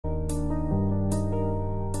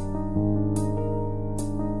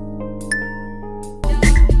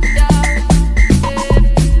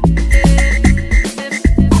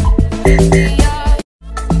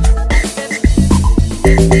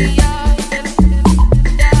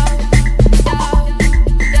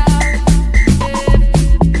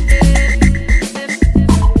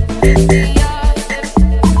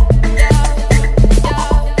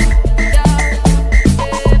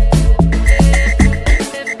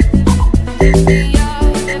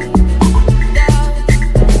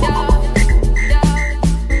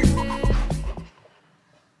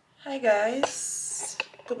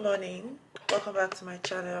my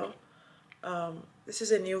channel. This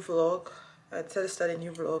is a new vlog. I decided to start a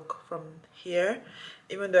new vlog from here,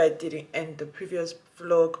 even though I didn't end the previous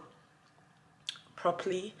vlog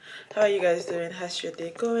properly. How are you guys doing? How's your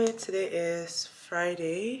day going? Today is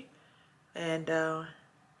Friday, and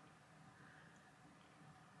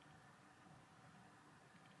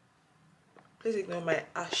please ignore my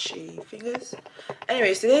ashy fingers.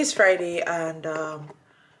 Anyways, today is Friday, and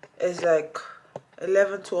it's like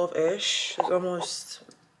 11-12ish. It's almost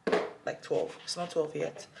like 12. It's not 12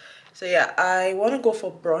 yet. So yeah, I want to go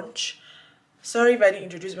for brunch. Sorry if I didn't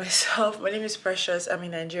introduce myself. My name is Precious. I'm a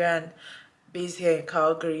Nigerian based here in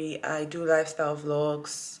Calgary. I do lifestyle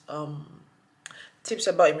vlogs, tips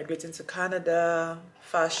about immigrating to Canada,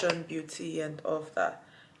 fashion, beauty, and all of that.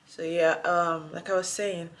 So yeah, like I was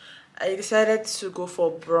saying, I decided to go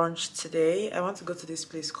for brunch today. I want to go to this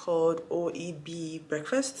place called OEB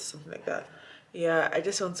Breakfast, something like that. Yeah, I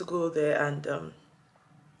just want to go there and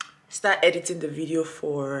start editing the video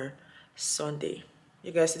for Sunday.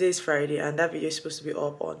 You guys, today is Friday and that video is supposed to be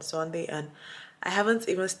up on Sunday, and I haven't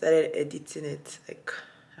even started editing it. Like,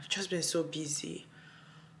 I've just been so busy.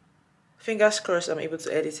 Fingers crossed I'm able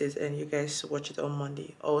to edit it and you guys watch it on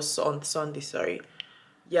Monday, or on Sunday, sorry.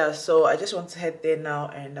 Yeah, so I just want to head there now,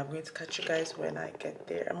 and I'm going to catch you guys when I get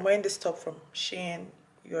there. I'm wearing this top from Shein.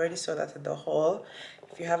 You already saw that in the haul.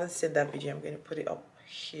 If you haven't seen that video, I'm going to put it up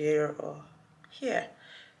here or here.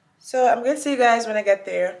 So I'm going to see you guys when I get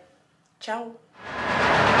there. Ciao.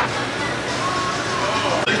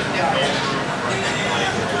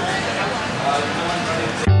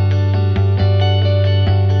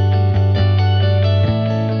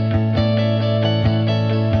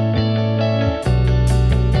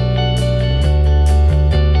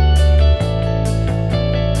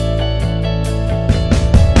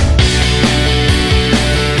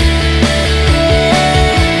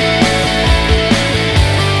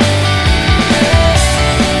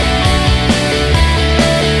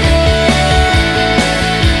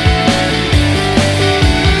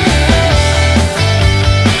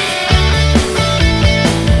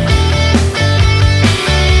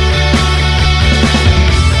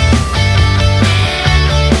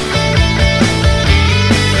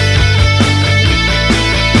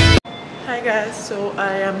 So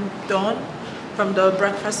I am done from the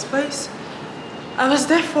breakfast place. I was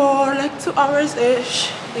there for like 2 hours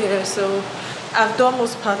ish. Yeah, so I've done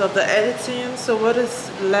most part of the editing, so what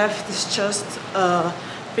is left is just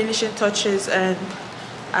finishing touches and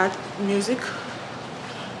add music,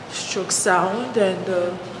 stroke sound,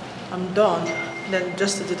 and I'm done. Then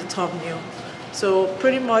just to do the thumbnail. So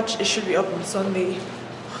pretty much it should be up on Sunday,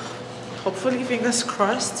 hopefully, fingers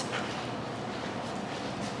crossed.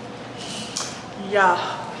 Yeah,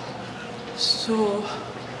 so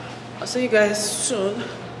I'll see you guys soon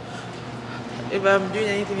if I'm doing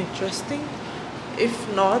anything interesting. If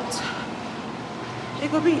not,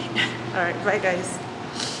 it will be. Alright, bye guys.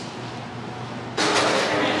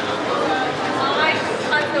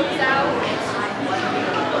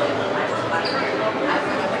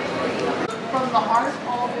 From the heart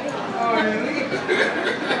all day? Oh really?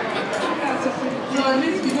 So at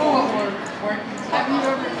least you know what we're working. Have you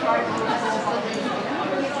ever tried to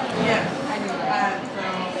yes, I do.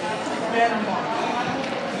 Grandma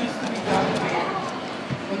used to be done with,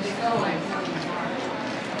 but they go like,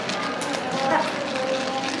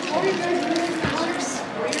 what are you guys doing? You're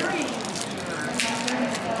swearing.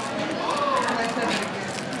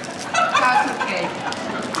 That's okay.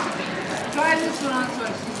 Try this one on so I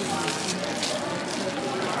see it.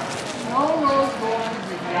 No rose gold is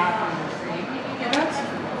exactly the same. Yeah, that's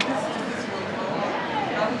this one.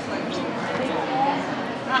 That looks like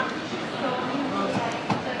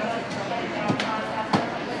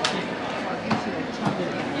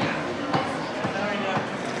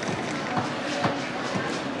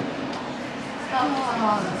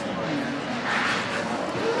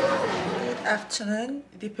Good afternoon.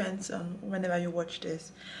 It depends on whenever you watch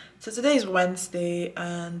this. So today is Wednesday,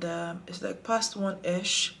 and it's like past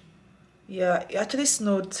 1ish. Yeah, it actually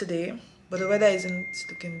snowed today, but the weather isn't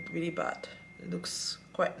looking really bad. It looks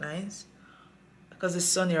quite nice because it's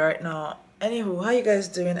sunny right now. Anywho, how you guys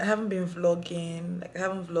doing? I haven't been vlogging. Like, I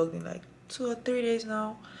haven't vlogged in like 2 or 3 days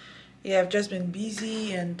now. Yeah, I've just been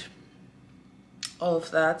busy and all of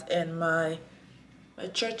that, and my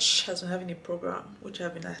church has been having a program which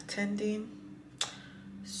I've been attending,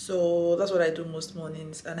 so that's what I do most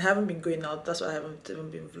mornings, and I haven't been going out. That's why I haven't even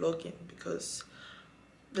been vlogging, because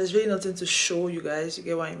there's really nothing to show you guys, you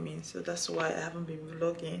get what I mean? So that's why I haven't been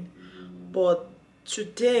vlogging. But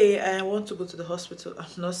today I want to go to the hospital. I'm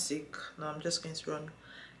not sick, no, I'm just going to run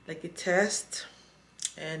like a test.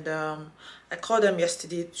 and I called them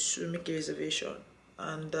yesterday to make a reservation,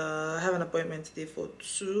 and I have an appointment today for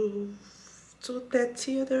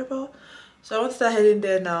 2:30 or thereabout. So I want to start heading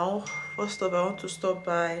there now. First off, I want to stop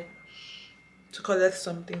by to collect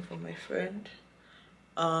something from my friend.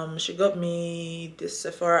 She got me this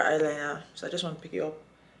Sephora eyeliner, so I just want to pick it up.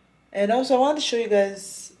 And also I wanted to show you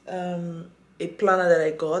guys a planner that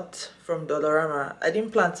I got from Dollarama. I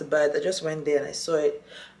didn't plan to buy it, I just went there and I saw it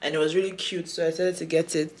and it was really cute, so I decided to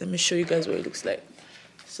get it. Let me show you guys what it looks like.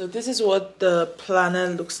 So this is what the planner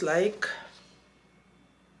looks like.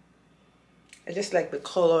 I just like the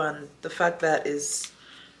color and the fact that it's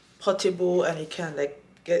portable and it can like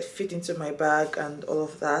fit into my bag and all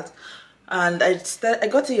of that. And I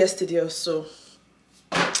got it yesterday or so,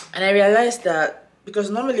 and I realized that because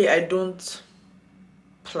normally I don't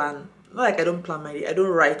plan, not like I don't plan my day, I don't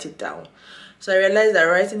write it down. So I realized that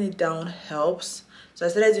writing it down helps. So I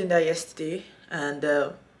started doing that yesterday, and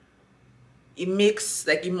it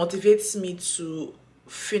motivates me to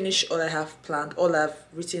finish all I have planned, all I've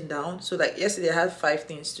written down. So like yesterday I had 5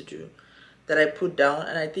 things to do that I put down,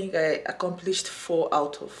 and I think I accomplished 4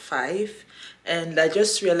 out of 5. And I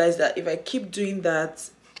just realized that if I keep doing that,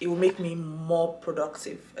 it will make me more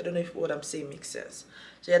productive. I don't know if what I'm saying makes sense.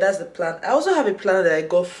 So yeah, that's the plan. I also have a plan that I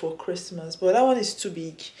got for Christmas, but that one is too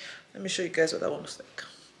big. Let me show you guys what that one looks like.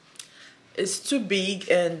 It's too big,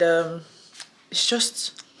 and it's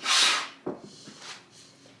just,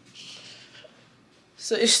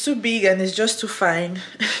 so it's too big and it's just too fine.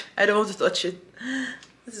 I don't want to touch it.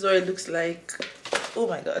 This is what it looks like. Oh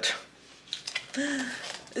my god,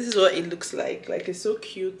 this is what it looks like. Like, it's so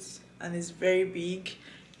cute and it's very big.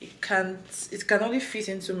 It can only fit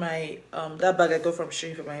into my that bag I got from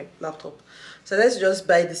Shein for my laptop. So let's just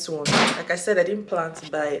buy this one. Like I said, I didn't plan to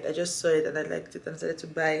buy it, I just saw it and I liked it and decided to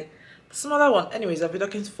buy the smaller one. Anyways, I've been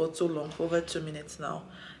talking for too long, for over 2 minutes now.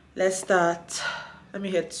 Let's start. Let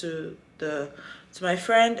me head to my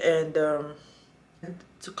friend and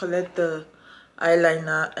to collect the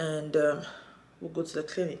eyeliner, and we'll go to the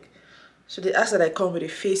clinic. So they asked that I come with a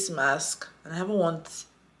face mask, and I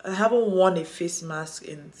haven't worn a face mask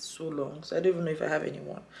in so long, so I don't even know if I have any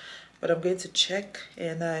one. But I'm going to check,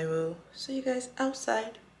 and I will see you guys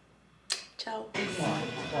outside. Ciao.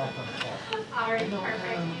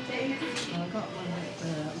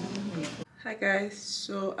 Hi guys,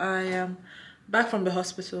 so I am back from the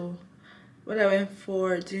hospital. What I went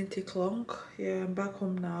for didn't take long. Yeah, I'm back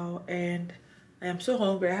home now, and I am so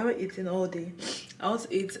hungry. I haven't eaten all day. I want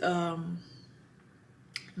to eat I'm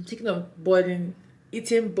thinking of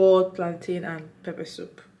eating boiled plantain and pepper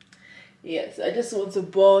soup. Yes, I just want to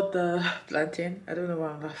boil the plantain. I don't know why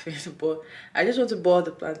I'm laughing, but I just want to boil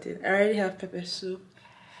the plantain. I already have pepper soup,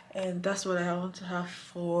 and that's what I want to have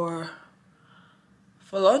for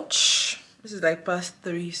lunch. This is like past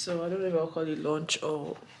 3, so I don't know if I'll call it lunch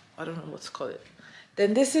or I don't know what to call it.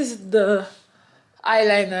 Then this is the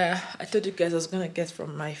eyeliner I told you guys I was gonna get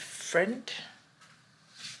from my friend.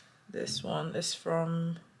 This one is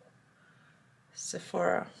from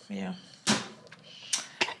Sephora. Yeah,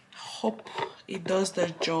 hope it does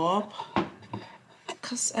the job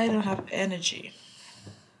because I don't have energy.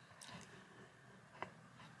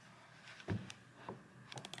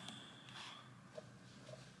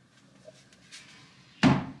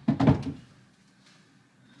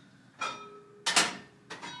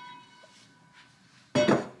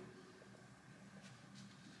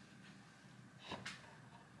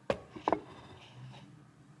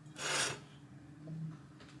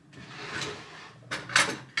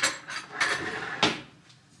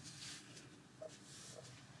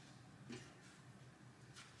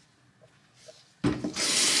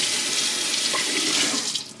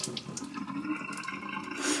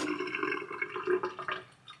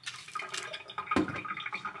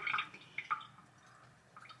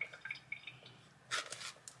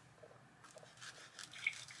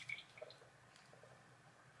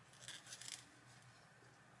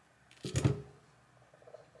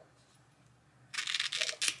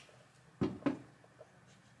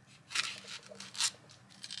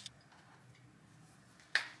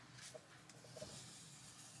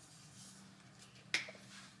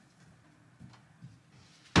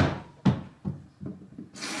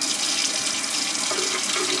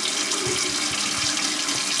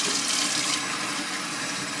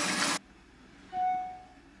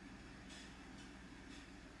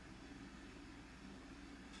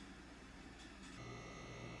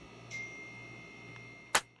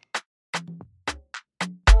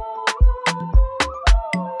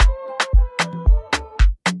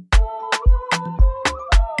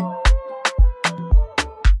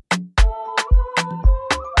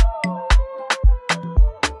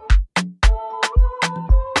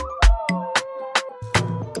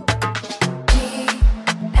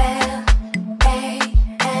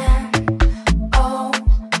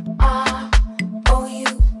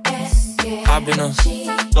 in her,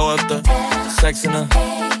 throw up the sex in her.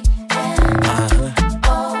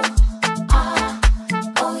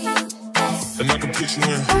 And I can put you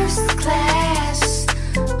in first class,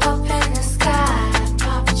 up in the sky,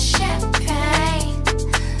 popping champagne,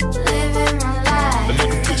 living my life. and I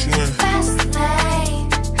can put you in. Fast lane,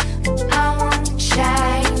 I want to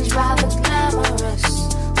change by the glamorous.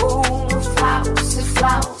 Ooh, flowers,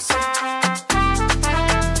 flowers.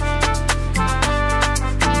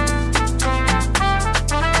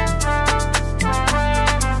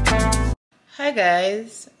 Hi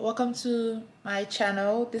guys, welcome to my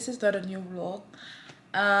channel. This is not a new vlog.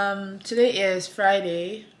 Today is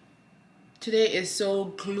Friday. Today is so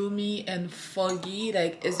gloomy and foggy.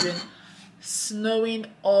 Like, it's been snowing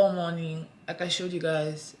all morning. Like I showed you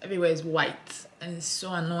guys, everywhere is white and it's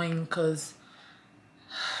so annoying because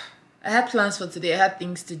I had plans for today. I had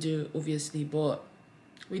things to do, obviously, but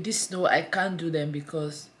with this snow I can't do them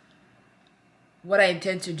because what I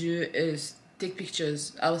intend to do is take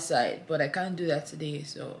pictures outside, but I can't do that today.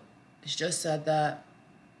 So it's just sad that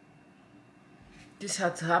this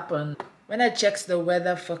had to happen. When I checked the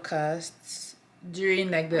weather forecasts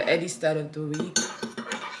during like the early start of the week,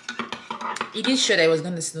 it did show that it was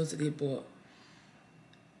going to snow today, but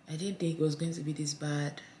I didn't think it was going to be this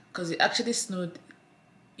bad because it actually snowed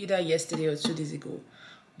either yesterday or 2 days ago,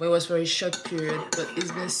 but it was for a short period. But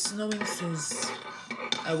it's been snowing since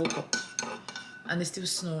I woke up. And it's still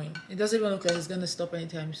snowing. It doesn't even look like it's gonna stop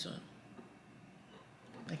anytime soon.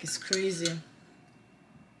 Like, it's crazy.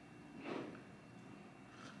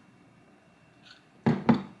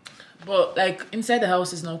 But like inside the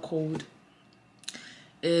house is not cold.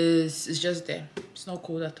 It's just there. It's not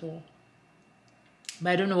cold at all. But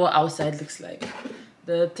I don't know what outside looks like.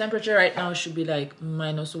 The temperature right now should be like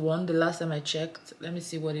 -1. The last time I checked. Let me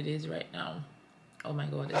see what it is right now. Oh my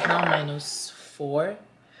god, it's now -4.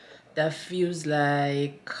 That feels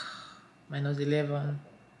like -11.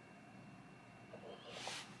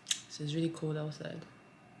 So it's really cold outside.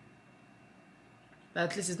 But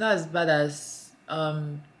at least it's not as bad as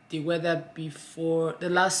the weather before the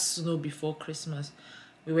last snow before Christmas.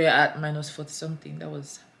 We were at -40 something. That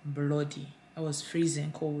was bloody. That was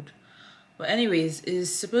freezing cold. But anyways, it's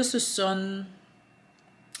supposed to sun,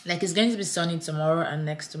 like it's going to be sunny tomorrow and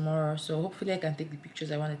next tomorrow. So hopefully I can take the pictures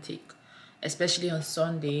I want to take. Especially on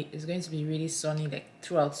Sunday, it's going to be really sunny like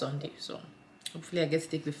throughout Sunday. So hopefully I get to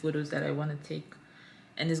take the photos that I want to take.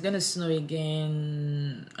 And it's going to snow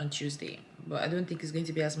again on Tuesday, but I don't think it's going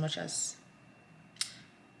to be as much as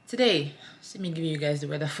today. So let me give you guys the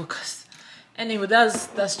weather forecast. Anyway,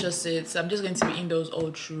 that's just it. So I'm just going to be indoors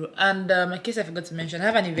all through. And in case I forgot to mention, I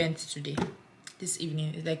have an event today, this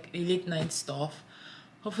evening. It's like a late night stuff.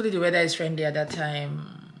 Hopefully the weather is friendly at that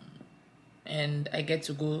time and I get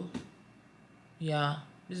to go. Yeah,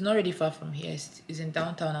 it's not really far from here. It's in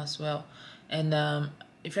downtown as well. And a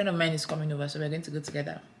friend of mine is coming over, so we're going to go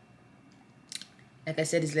together. Like I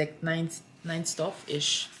said, it's like night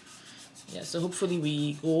stuff-ish. Yeah, so hopefully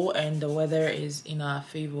we go and the weather is in our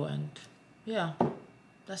favor. And yeah,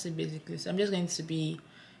 that's it basically. So I'm just going to be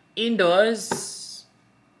indoors,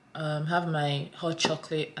 have my hot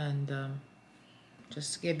chocolate and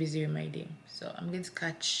just get busy with my day. So I'm going to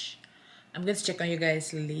check on you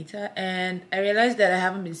guys later. And I realized that I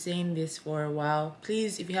haven't been saying this for a while.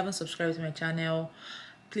 Please, if you haven't subscribed to my channel,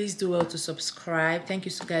 please do well to subscribe. Thank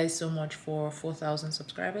you guys so much for 4,000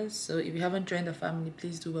 subscribers. So if you haven't joined the family,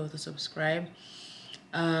 please do well to subscribe.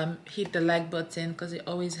 Hit the like button because it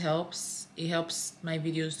always helps. It helps my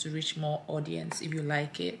videos to reach more audience if you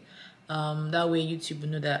like it. That way YouTube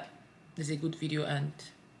will know that there's a good video and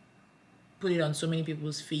put it on so many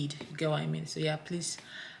people's feed. You get what I mean? So yeah, please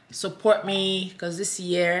support me because this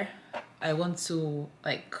year I want to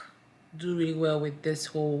like do really well with this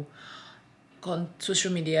whole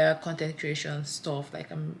social media content creation stuff.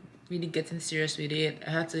 Like, I'm really getting serious with it.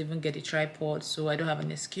 I had to even get a tripod so I don't have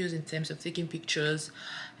an excuse in terms of taking pictures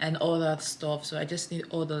and all that stuff. So I just need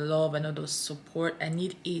all the love and all the support. I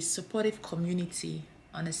need a supportive community,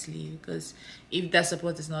 honestly, because if that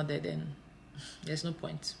support is not there, then there's no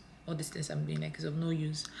point. All these things I'm doing, like, is of no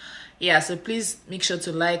use. Yeah, so please make sure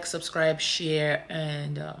to like, subscribe, share,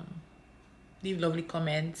 and leave lovely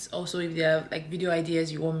comments. Also, if there are like video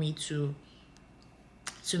ideas you want me to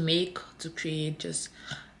create, just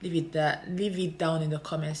leave it down in the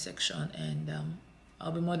comment section, and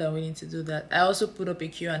I'll be more than willing to do that. I also put up a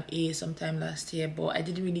Q&A sometime last year, but I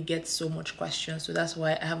didn't really get so much questions, so that's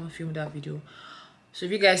why I haven't filmed that video. So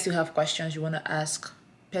if you guys still have questions you want to ask,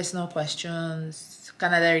 personal questions,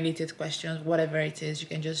 Canada related questions, whatever it is, you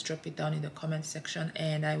can just drop it down in the comment section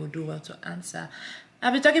and I will do well to answer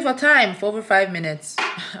I've been talking for time for over 5 minutes.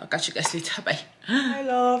 I'll catch you guys later. Bye. Hi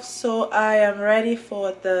love, so I am ready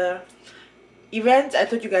for the event I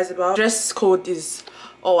told you guys about. Dress code is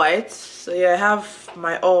all white, so yeah, I have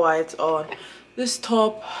my all white on. This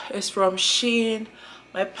top is from Shein.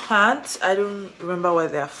 My pants, I don't remember where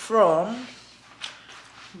they're from,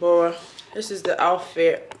 but this is the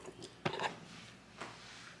outfit.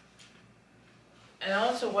 And I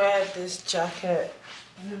also wear this jacket.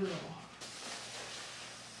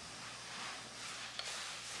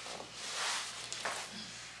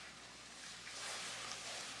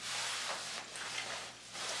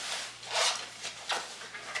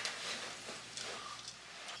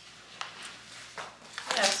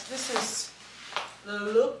 Yes, this is the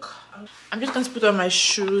look. I'm just going to put on my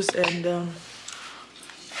shoes and then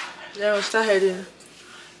we'll start heading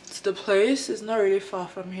to the place. It's not really far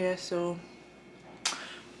from here, so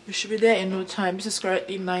we should be there in no time. This is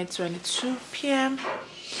currently 9:22 p.m.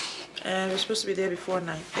 and we're supposed to be there before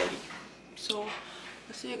 9:30. So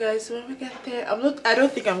I'll see you guys when we get there. I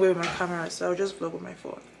don't think I'm going with my camera, so I'll just vlog with my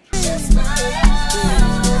phone.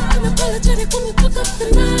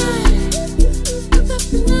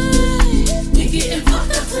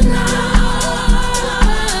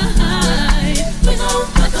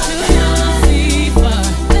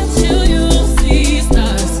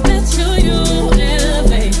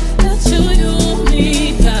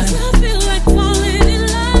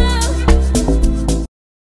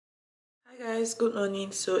 Good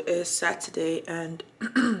morning. So it's Saturday and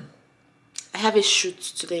I have a shoot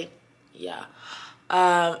today. Yeah,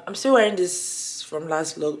 I'm still wearing this from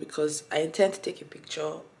last vlog because I intend to take a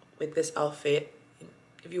picture with this outfit.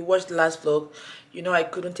 If you watched the last vlog, you know I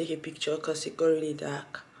couldn't take a picture because it got really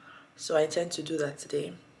dark, so I intend to do that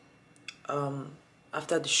today,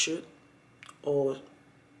 after the shoot or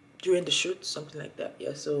during the shoot, something like that.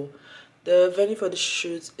 Yeah, so the venue for the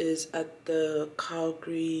shoot is at the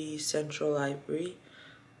Calgary Central Library.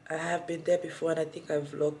 I have been there before and I think I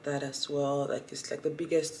vlogged that as well. Like, it's like the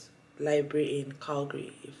biggest library in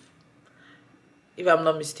Calgary, if I'm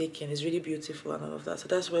not mistaken. It's really beautiful and all of that. So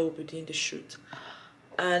that's where we'll be doing the shoot.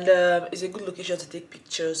 And it's a good location to take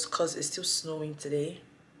pictures because it's still snowing today,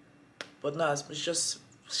 but not as much, just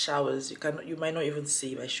showers. You might not even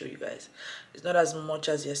see if I show you guys. It's not as much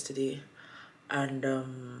as yesterday. And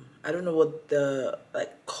I don't know what the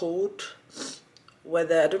cold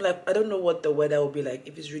weather, I don't know what the weather will be like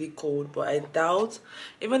if it's really cold, but I doubt,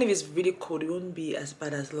 even if it's really cold, it won't be as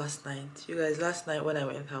bad as last night. You guys, last night when I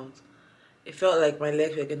went out, it felt like my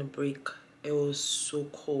legs were gonna break. It was so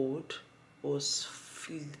cold. It was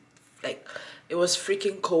it was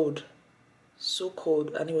freaking cold, so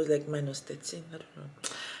cold, and it was like -13. I don't know,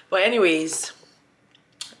 but anyways,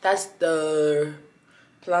 that's the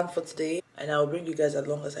plan for today, and I'll bring you guys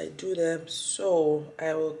along as I do them. So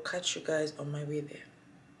I will catch you guys on my way there.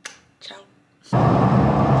 Ciao.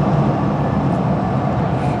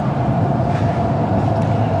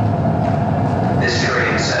 This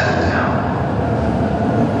area is settled now.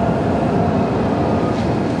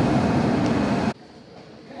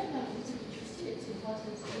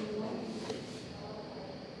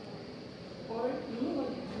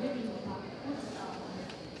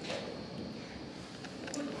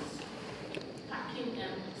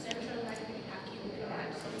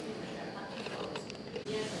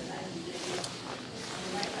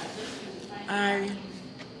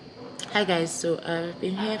 Hi guys, so I've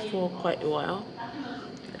been here for quite a while,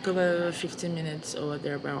 like over 15 minutes or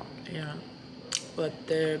thereabout, yeah. But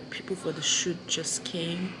the people for the shoot just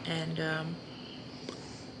came, and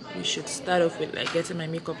we should start off with like getting my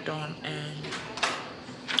makeup done, and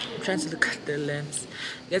I'm trying to look at the lens,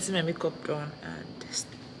 getting my makeup done and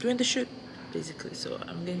doing the shoot basically. So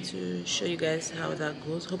I'm going to show you guys how that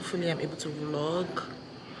goes. Hopefully I'm able to vlog.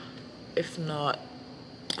 If not,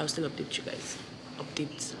 I'll still update you guys.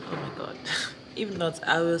 Oh my god. If not,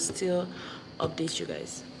 I will still update you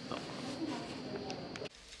guys.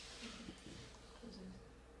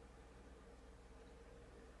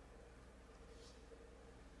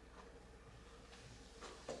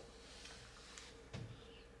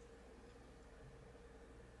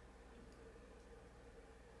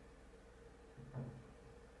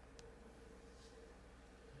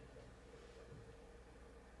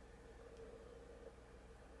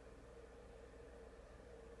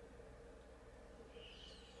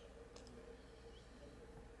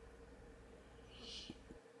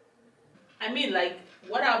 I mean, like,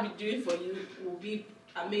 what I'll be doing for you will be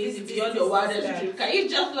amazing beyond your wildest dream. Can you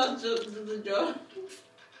just not do the job?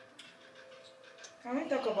 Can we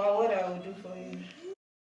talk about what I will do for you?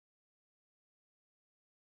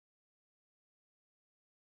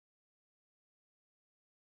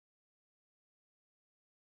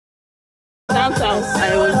 downtown?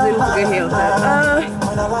 I was able to get here on time.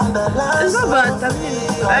 It's not bad. I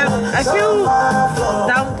mean, I feel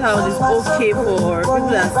downtown is okay for people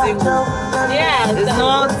that are single. Yeah, It's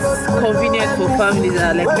not convenient for families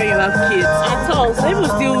that like when you have kids. at all. Some people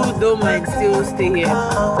still don't mind still stay here.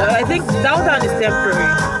 But I think downtown is temporary.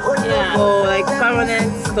 Yeah, For like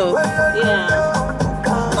permanent stuff, yeah.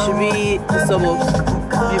 it should be the suburbs.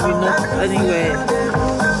 Maybe not anywhere.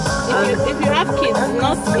 If you have kids,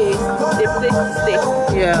 not a place to stay.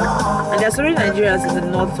 Yeah. And there's so many Nigerians in the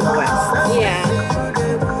northwest. Yeah.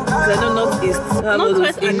 So I know northeast have all those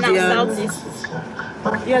Northwest and now Indian. southeast.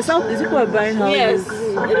 Yeah, southeast people are buying houses. Yes, a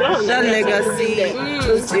lot of That Nigerians are legacy, living there.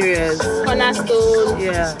 those areas. Cornerstone.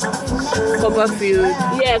 Yeah. Copperfield.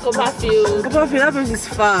 Yeah, Copperfield. Copperfield, that place is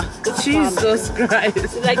far. Jesus Christ.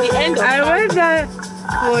 It's like the end of I went there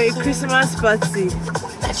for a Christmas party.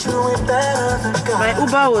 My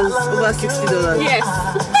Uber was over $60. Yes.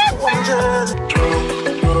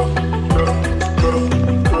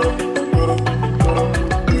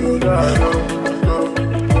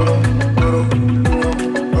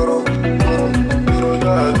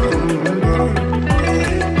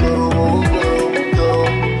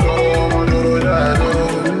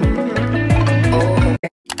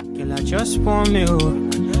 Girl, I just want me over.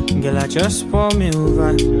 Girl, I just want me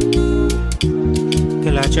over.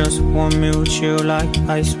 Girl, I just want me to chill like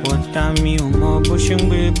ice water. Me on my pushing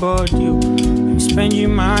big body. I'm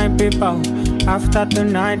spending my paper. After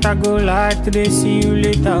tonight, I go like today. See you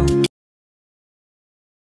later.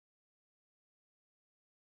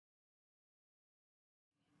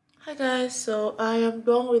 Hi guys, so I am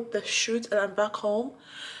done with the shoot and I'm back home.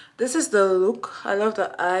 This is the look. I love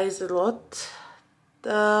the eyes a lot.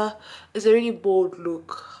 It's a really bold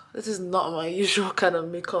look. This is not my usual kind of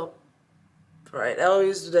makeup, right? I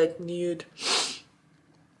always do like nude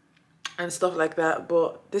and stuff like that,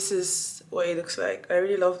 but this is what it looks like. I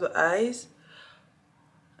really love the eyes.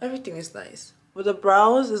 Everything is nice, but the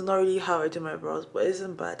brows is not really how I do my brows, but it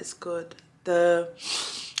isn't bad. It's good.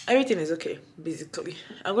 Everything is okay, basically.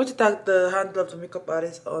 I'm going to tag the handle of the makeup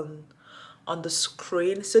artist on the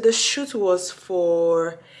screen. So the shoot was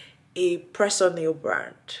for a press-on nail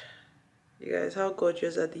brand. You guys, how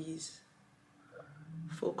gorgeous are these?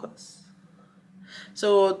 Focus.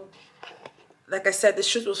 So, like I said, the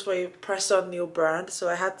shoot was for a press-on nail brand. So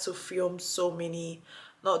I had to film so many,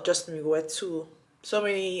 not just me, so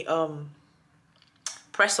many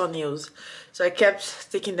press-on nails. So I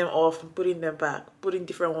kept taking them off and putting them back, putting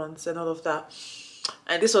different ones and all of that.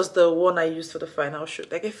 And this was the one I used for the final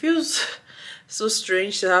shoot. Like, it feels so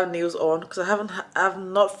strange to have nails on because I have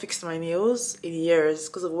not fixed my nails in years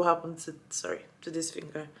because of what happened to this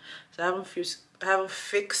finger. So I haven't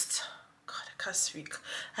fixed. God, I can't speak.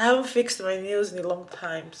 I haven't fixed my nails in a long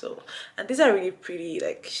time. So, and these are really pretty.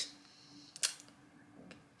 Like,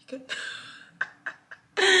 okay.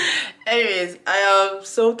 Anyways, I am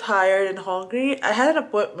so tired and hungry. I had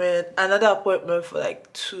another appointment for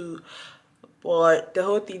like 2, but the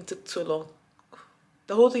whole thing took so long.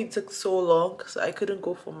 So I couldn't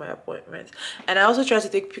go for my appointment. And I also tried to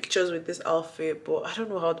take pictures with this outfit, but I don't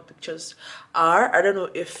know how the pictures are. I don't know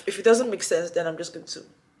if it doesn't make sense, then I'm just going to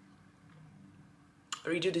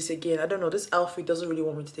redo this again. I don't know, this outfit doesn't really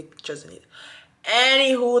want me to take pictures in it.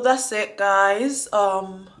 Anywho, that's it guys.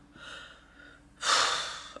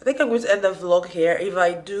 I think I'm going to end the vlog here. If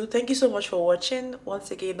I do, thank you so much for watching. Once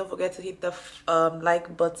again, don't forget to hit the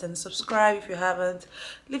like button, subscribe if you haven't,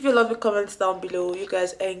 leave your lovely comments down below. You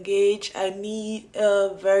guys engage. I need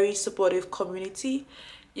a very supportive community.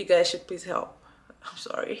 You guys should please help. I'm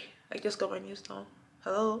sorry, I just got my news done.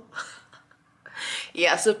 Hello.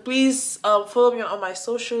 Yeah, so please follow me on all my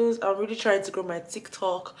socials. I'm really trying to grow my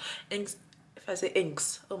TikTok, if I say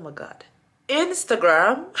inks, oh my god,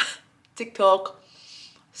 Instagram, TikTok,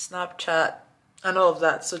 Snapchat and all of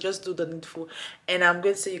that. So just do the needful, and I'm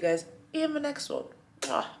going to see you guys in the next one.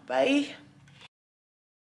 Bye.